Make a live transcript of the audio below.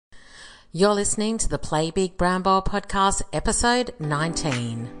You're listening to the Play Big Brand Bold podcast, episode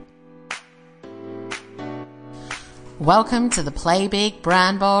 19. Welcome to the Play Big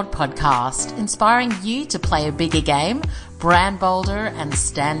Brand Bold podcast, inspiring you to play a bigger game, brand bolder, and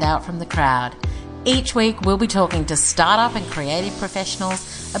stand out from the crowd. Each week, we'll be talking to startup and creative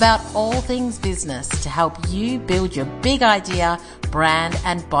professionals about all things business to help you build your big idea, brand,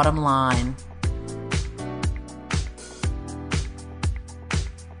 and bottom line.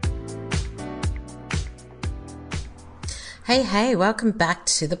 Hey, welcome back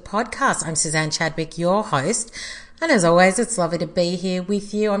to the podcast. I'm Suzanne Chadwick, your host. And as always, it's lovely to be here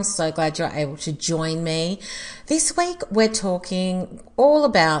with you. I'm so glad you're able to join me. This week, we're talking all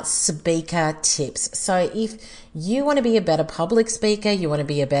about speaker tips. So if you want to be a better public speaker, you want to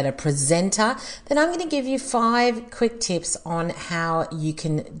be a better presenter, then I'm going to give you 5 quick tips on how you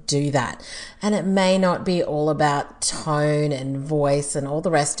can do that. And it may not be all about tone and voice and all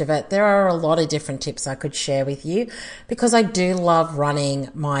the rest of it. There are a lot of different tips I could share with you because I do love running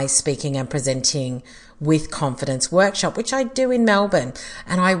my speaking and presenting with confidence workshop, which I do in Melbourne,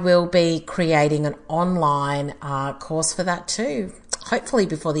 and I will be creating an online course for that too, hopefully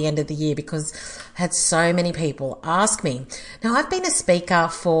before the end of the year, because I had so many people ask me. Now, I've been a speaker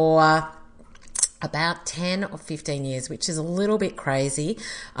for about 10 or 15 years, which is a little bit crazy.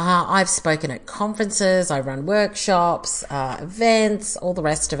 I've spoken at conferences, I run workshops, events, all the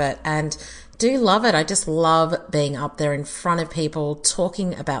rest of it, and do love it. I just love being up there in front of people,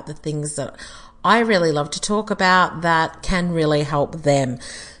 talking about the things that I really love to talk about that can really help them.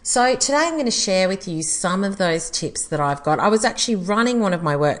 So today I'm going to share with you some of those tips that I've got. I was actually running one of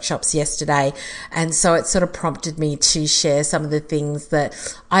my workshops yesterday, and so it sort of prompted me to share some of the things that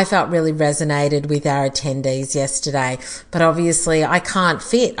I felt really resonated with our attendees yesterday. But obviously I can't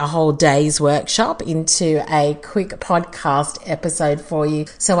fit a whole day's workshop into a quick podcast episode for you.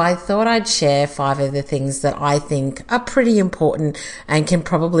 So I thought I'd share 5 of the things that I think are pretty important and can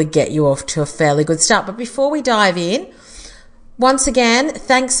probably get you off to a fairly good start. But before we dive in, once again,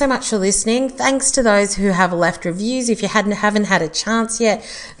 thanks so much for listening. Thanks to those who have left reviews. If you haven't had a chance yet,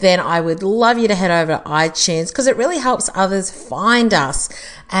 then I would love you to head over to iTunes because it really helps others find us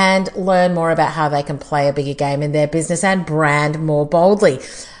and learn more about how they can play a bigger game in their business and brand more boldly.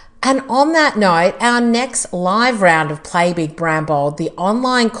 And on that note, our next live round of Play Big Brand Bold, the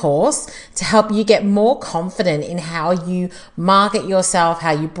online course to help you get more confident in how you market yourself,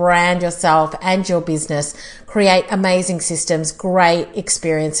 how you brand yourself and your business, create amazing systems, great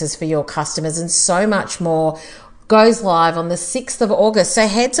experiences for your customers, and so much more, goes live on the 6th of August. So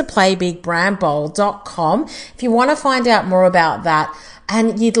head to playbigbrandbold.com if you want to find out more about that.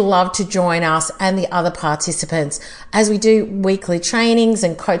 And you'd love to join us and the other participants as we do weekly trainings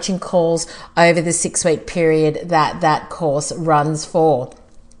and coaching calls over the 6-week period that course runs for.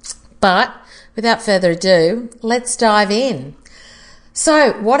 But without further ado, let's dive in.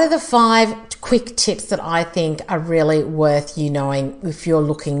 So what are the 5 quick tips that I think are really worth you knowing if you're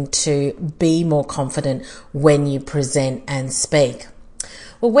looking to be more confident when you present and speak?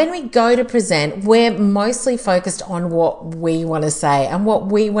 Well, when we go to present, we're mostly focused on what we want to say and what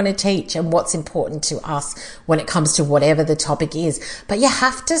we want to teach and what's important to us when it comes to whatever the topic is. But you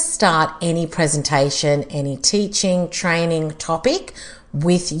have to start any presentation, any teaching, training topic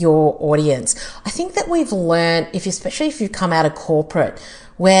with your audience. I think that we've learned, especially if you've come out of corporate,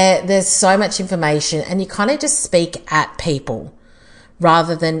 where there's so much information and you kind of just speak at people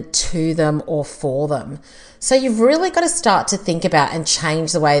rather than to them or for them. So you've really got to start to think about and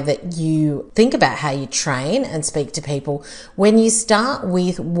change the way that you think about how you train and speak to people when you start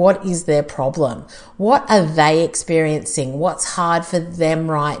with what is their problem? What are they experiencing? What's hard for them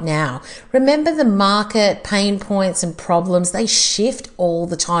right now? Remember, the market, pain points and problems, they shift all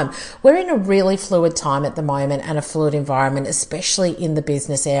the time. We're in a really fluid time at the moment and a fluid environment, especially in the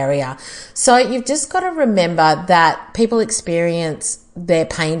business area. So you've just got to remember that people experience their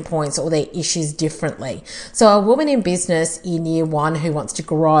pain points or their issues differently. So a woman in business in year 1 who wants to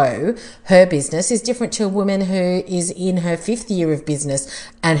grow her business is different to a woman who is in her 5th year of business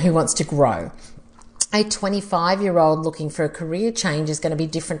and who wants to grow. A 25-year-old looking for a career change is going to be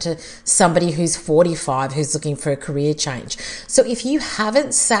different to somebody who's 45 who's looking for a career change. So if you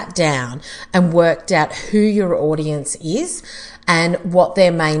haven't sat down and worked out who your audience is and what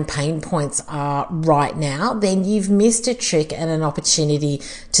their main pain points are right now, then you've missed a trick and an opportunity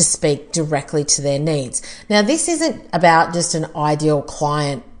to speak directly to their needs. Now, this isn't about just an ideal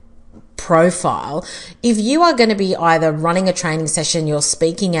client profile. If you are going to be either running a training session, you're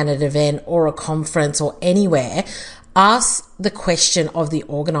speaking at an event or a conference or anywhere, Ask the question of the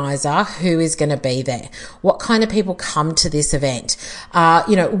organizer, who is going to be there? What kind of people come to this event?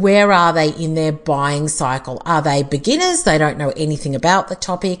 Where are they in their buying cycle? Are they beginners? They don't know anything about the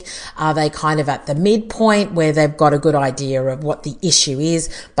topic. Are they kind of at the midpoint where they've got a good idea of what the issue is,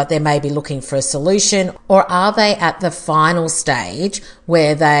 but they may be looking for a solution? Or are they at the final stage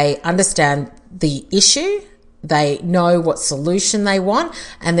where they understand the issue, they know what solution they want,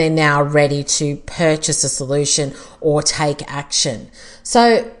 and they're now ready to purchase a solution or take action?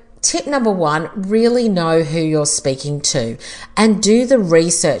 So tip number 1, really know who you're speaking to and do the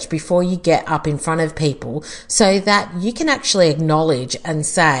research before you get up in front of people so that you can actually acknowledge and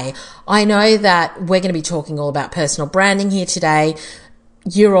say, I know that we're going to be talking all about personal branding here today.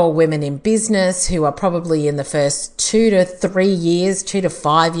 You're all women in business who are probably in the first 2 to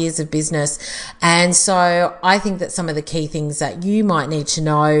 5 years of business. And so I think that some of the key things that you might need to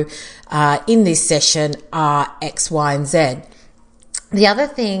know in this session are X, Y, and Z. The other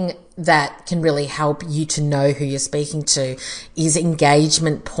thing that can really help you to know who you're speaking to is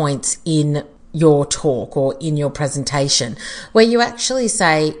engagement points in your talk or in your presentation, where you actually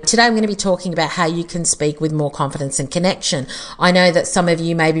say, today I'm going to be talking about how you can speak with more confidence and connection. I know that some of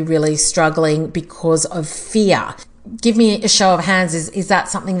you may be really struggling because of fear. Give me a show of hands. Is that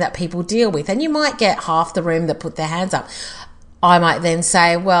something that people deal with? And you might get half the room that put their hands up. I might then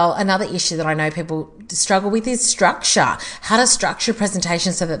say, well, another issue that I know people struggle with is structure. How to structure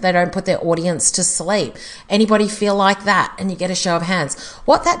presentations so that they don't put their audience to sleep. Anybody feel like that? And you get a show of hands.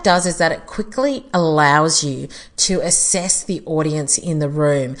 What that does is that it quickly allows you to assess the audience in the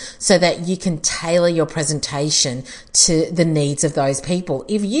room so that you can tailor your presentation to the needs of those people.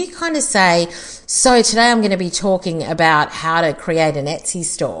 If you kind of say, so today I'm going to be talking about how to create an Etsy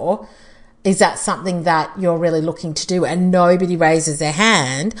store, is that something that you're really looking to do, and nobody raises their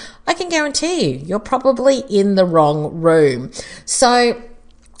hand, I can guarantee you're probably in the wrong room. So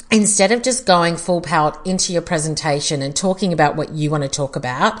instead of just going full pelt into your presentation and talking about what you want to talk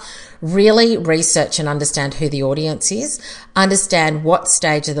about, really research and understand who the audience is, understand what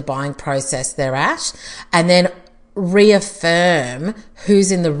stage of the buying process they're at, and then reaffirm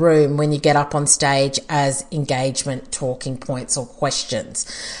who's in the room when you get up on stage as engagement talking points or questions.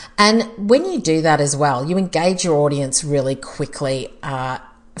 And when you do that as well, you engage your audience really quickly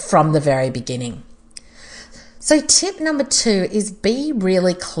from the very beginning. So tip number 2 is be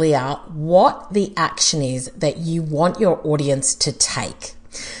really clear what the action is that you want your audience to take.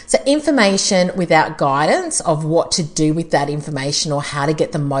 So information without guidance of what to do with that information or how to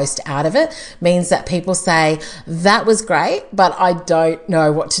get the most out of it means that people say, that was great, but I don't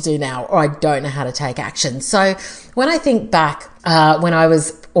know what to do now, or I don't know how to take action. So when I think back, when I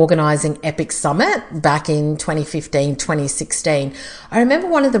was organising Epic Summit back in 2015, 2016, I remember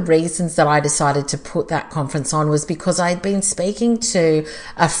one of the reasons that I decided to put that conference on was because I had been speaking to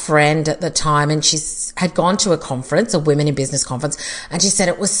a friend at the time, and she had gone to a conference, a Women in Business conference, and she said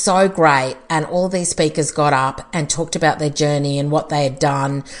it was so great, and all these speakers got up and talked about their journey and what they had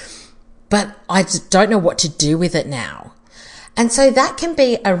done, but I just don't know what to do with it now. And so that can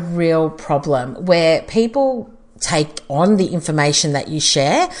be a real problem where people take on the information that you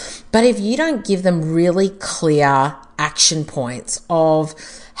share, but if you don't give them really clear action points of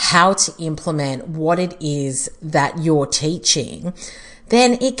how to implement what it is that you're teaching,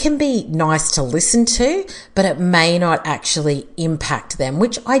 then it can be nice to listen to, but it may not actually impact them,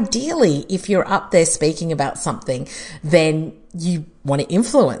 which ideally, if you're up there speaking about something, then you want to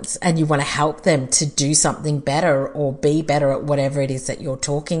influence and you want to help them to do something better or be better at whatever it is that you're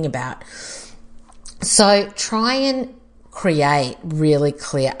talking about. So try and create really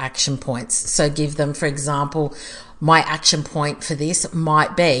clear action points. So give them, for example, my action point for this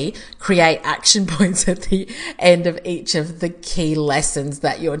might be create action points at the end of each of the key lessons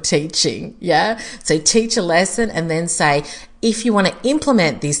that you're teaching. Yeah. So teach a lesson and then say, if you want to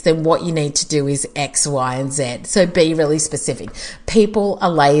implement this, then what you need to do is X, Y, and Z. So be really specific. People are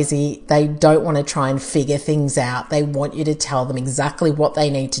lazy. They don't want to try and figure things out. They want you to tell them exactly what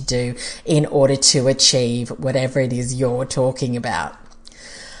they need to do in order to achieve whatever it is you're talking about.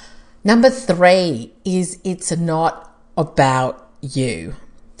 Number 3 is it's not about you.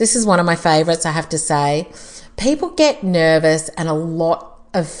 This is one of my favorites, I have to say. People get nervous and a lot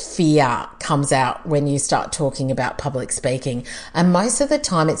of fear comes out when you start talking about public speaking. And most of the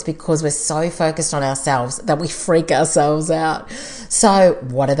time it's because we're so focused on ourselves that we freak ourselves out. So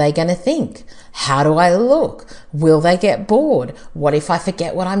what are they going to think? How do I look? Will they get bored? What if I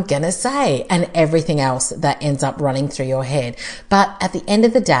forget what I'm going to say? And everything else that ends up running through your head. But at the end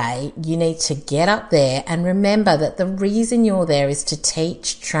of the day, you need to get up there and remember that the reason you're there is to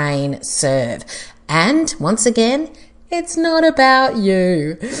teach, train, serve. And once again, it's not about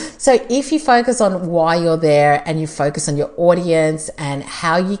you. So if you focus on why you're there and you focus on your audience and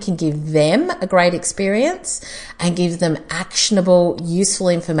how you can give them a great experience and give them actionable, useful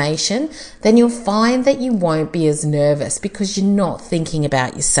information, then you'll find that you won't be as nervous because you're not thinking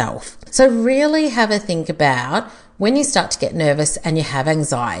about yourself. So really have a think about when you start to get nervous and you have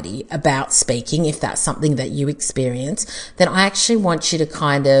anxiety about speaking, if that's something that you experience, then I actually want you to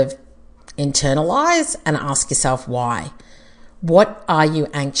kind of internalize and ask yourself why. What are you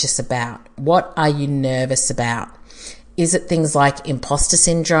anxious about? What are you nervous about? Is it things like imposter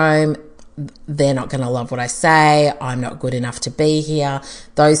syndrome? They're not going to love what I say. I'm not good enough to be here.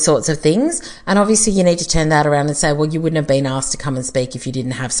 Those sorts of things. And obviously you need to turn that around and say, well, you wouldn't have been asked to come and speak if you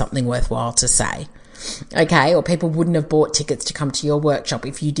didn't have something worthwhile to say. Okay, or people wouldn't have bought tickets to come to your workshop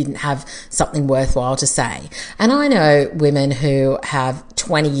if you didn't have something worthwhile to say. And I know women who have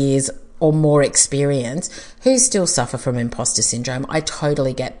 20 years or more experience who still suffer from imposter syndrome. I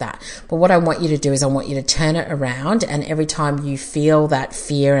totally get that. But what I want you to do is I want you to turn it around, and every time you feel that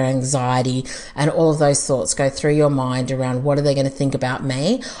fear and anxiety and all of those thoughts go through your mind around what are they going to think about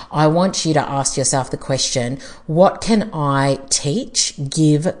me, I want you to ask yourself the question, what can I teach,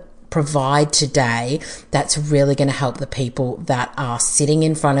 provide today that's really going to help the people that are sitting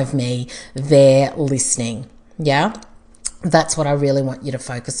in front of me, they're listening. Yeah? That's what I really want you to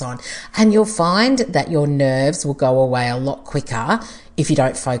focus on. And you'll find that your nerves will go away a lot quicker if you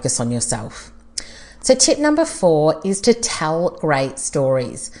don't focus on yourself. So tip number 4 is to tell great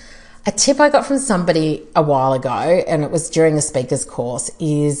stories. A tip I got from somebody a while ago, and it was during a speaker's course,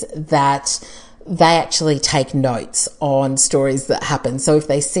 is that they actually take notes on stories that happen. So if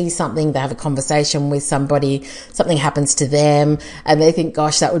they see something, they have a conversation with somebody, something happens to them, and they think,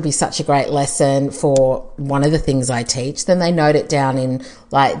 gosh, that would be such a great lesson for one of the things I teach, then they note it down in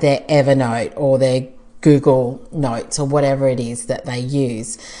like their Evernote or their Google Notes or whatever it is that they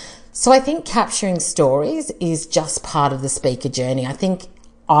use. So I think capturing stories is just part of the speaker journey. I think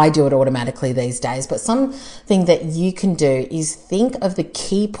I do it automatically these days, but something that you can do is think of the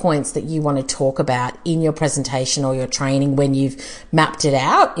key points that you want to talk about in your presentation or your training when you've mapped it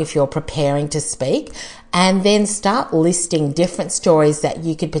out, if you're preparing to speak, and then start listing different stories that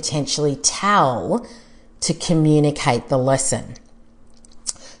you could potentially tell to communicate the lesson.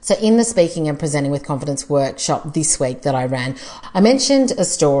 So in the Speaking and Presenting with Confidence workshop this week that I ran, I mentioned a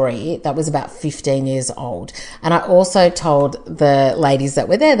story that was about 15 years old. And I also told the ladies that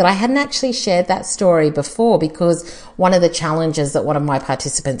were there that I hadn't actually shared that story before, because one of the challenges that one of my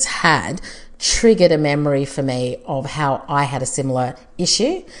participants had triggered a memory for me of how I had a similar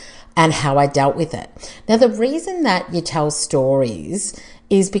issue and how I dealt with it. Now, the reason that you tell stories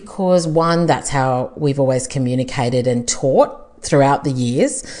is because, one, that's how we've always communicated and taught throughout the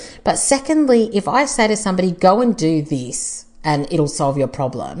years. But secondly, if I say to somebody, go and do this and it'll solve your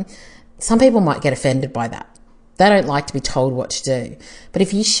problem, some people might get offended by that. They don't like to be told what to do. But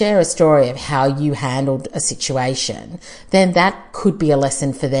if you share a story of how you handled a situation, then that could be a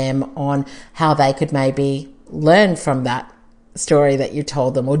lesson for them on how they could maybe learn from that story that you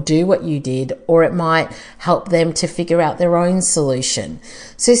told them, or do what you did, or it might help them to figure out their own solution.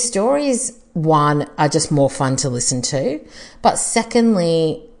 So stories, one, are just more fun to listen to, but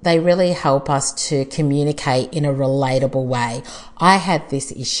secondly, they really help us to communicate in a relatable way. I had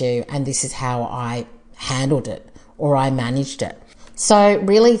this issue and this is how I handled it, or I managed it. So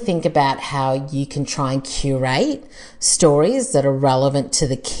really think about how you can try and curate stories that are relevant to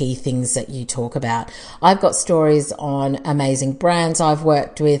the key things that you talk about. I've got stories on amazing brands I've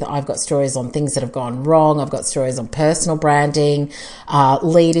worked with. I've got stories on things that have gone wrong. I've got stories on personal branding,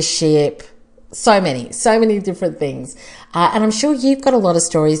 leadership, so many different things. And I'm sure you've got a lot of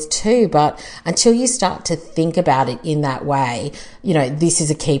stories too, but until you start to think about it in that way, you know, this is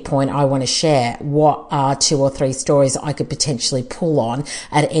a key point I want to share. What are 2 or 3 stories I could potentially pull on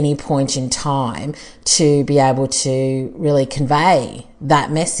at any point in time to be able to really convey that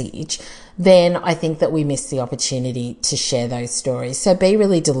message? Then I think that we miss the opportunity to share those stories. So be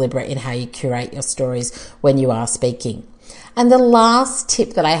really deliberate in how you curate your stories when you are speaking. And the last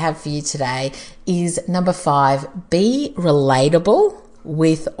tip that I have for you today is number 5, be relatable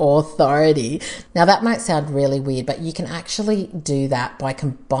with authority. Now that might sound really weird, but you can actually do that by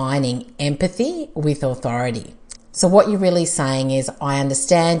combining empathy with authority. So what you're really saying is, I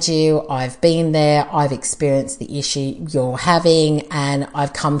understand you, I've been there, I've experienced the issue you're having, and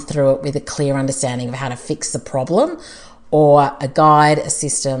I've come through it with a clear understanding of how to fix the problem, or a guide, a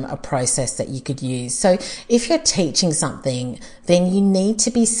system, a process that you could use. So if you're teaching something, then you need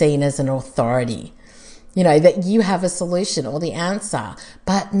to be seen as an authority. that you have a solution or the answer,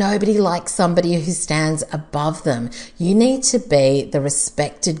 but nobody likes somebody who stands above them. You need to be the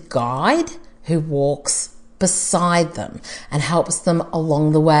respected guide who walks beside them and helps them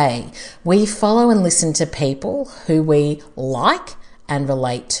along the way. We follow and listen to people who we like and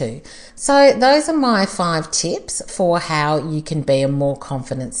relate to. So those are my 5 tips for how you can be a more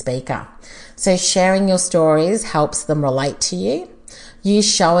confident speaker. So sharing your stories helps them relate to you. You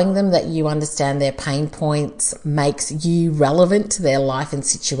showing them that you understand their pain points makes you relevant to their life and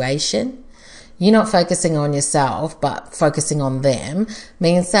situation. You're not focusing on yourself, but focusing on them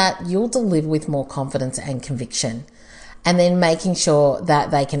means that you'll deliver with more confidence and conviction. And then making sure that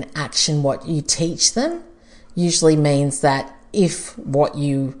they can action what you teach them usually means that if what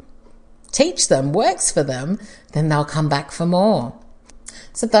you teach them works for them, then they'll come back for more.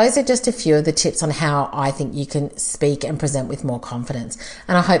 So those are just a few of the tips on how I think you can speak and present with more confidence.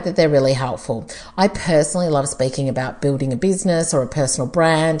 And I hope that they're really helpful. I personally love speaking about building a business or a personal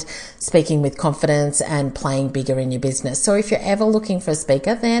brand, speaking with confidence and playing bigger in your business. So if you're ever looking for a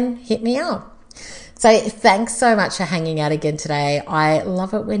speaker, then hit me up. So thanks so much for hanging out again today. I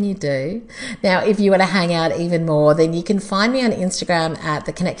love it when you do. Now, if you want to hang out even more, then you can find me on Instagram at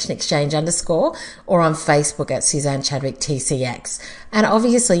 @theconnectionexchange_ or on Facebook at Suzanne Chadwick TCX. And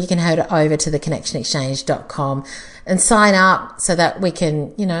obviously you can head over to theconnectionexchange.com and sign up so that we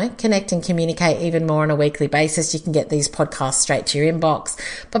can, connect and communicate even more on a weekly basis. You can get these podcasts straight to your inbox.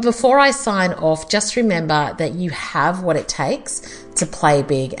 But before I sign off, just remember that you have what it takes to play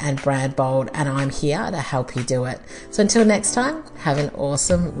big and brand bold, and I'm here to help you do it. So until next time, have an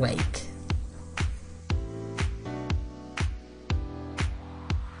awesome week.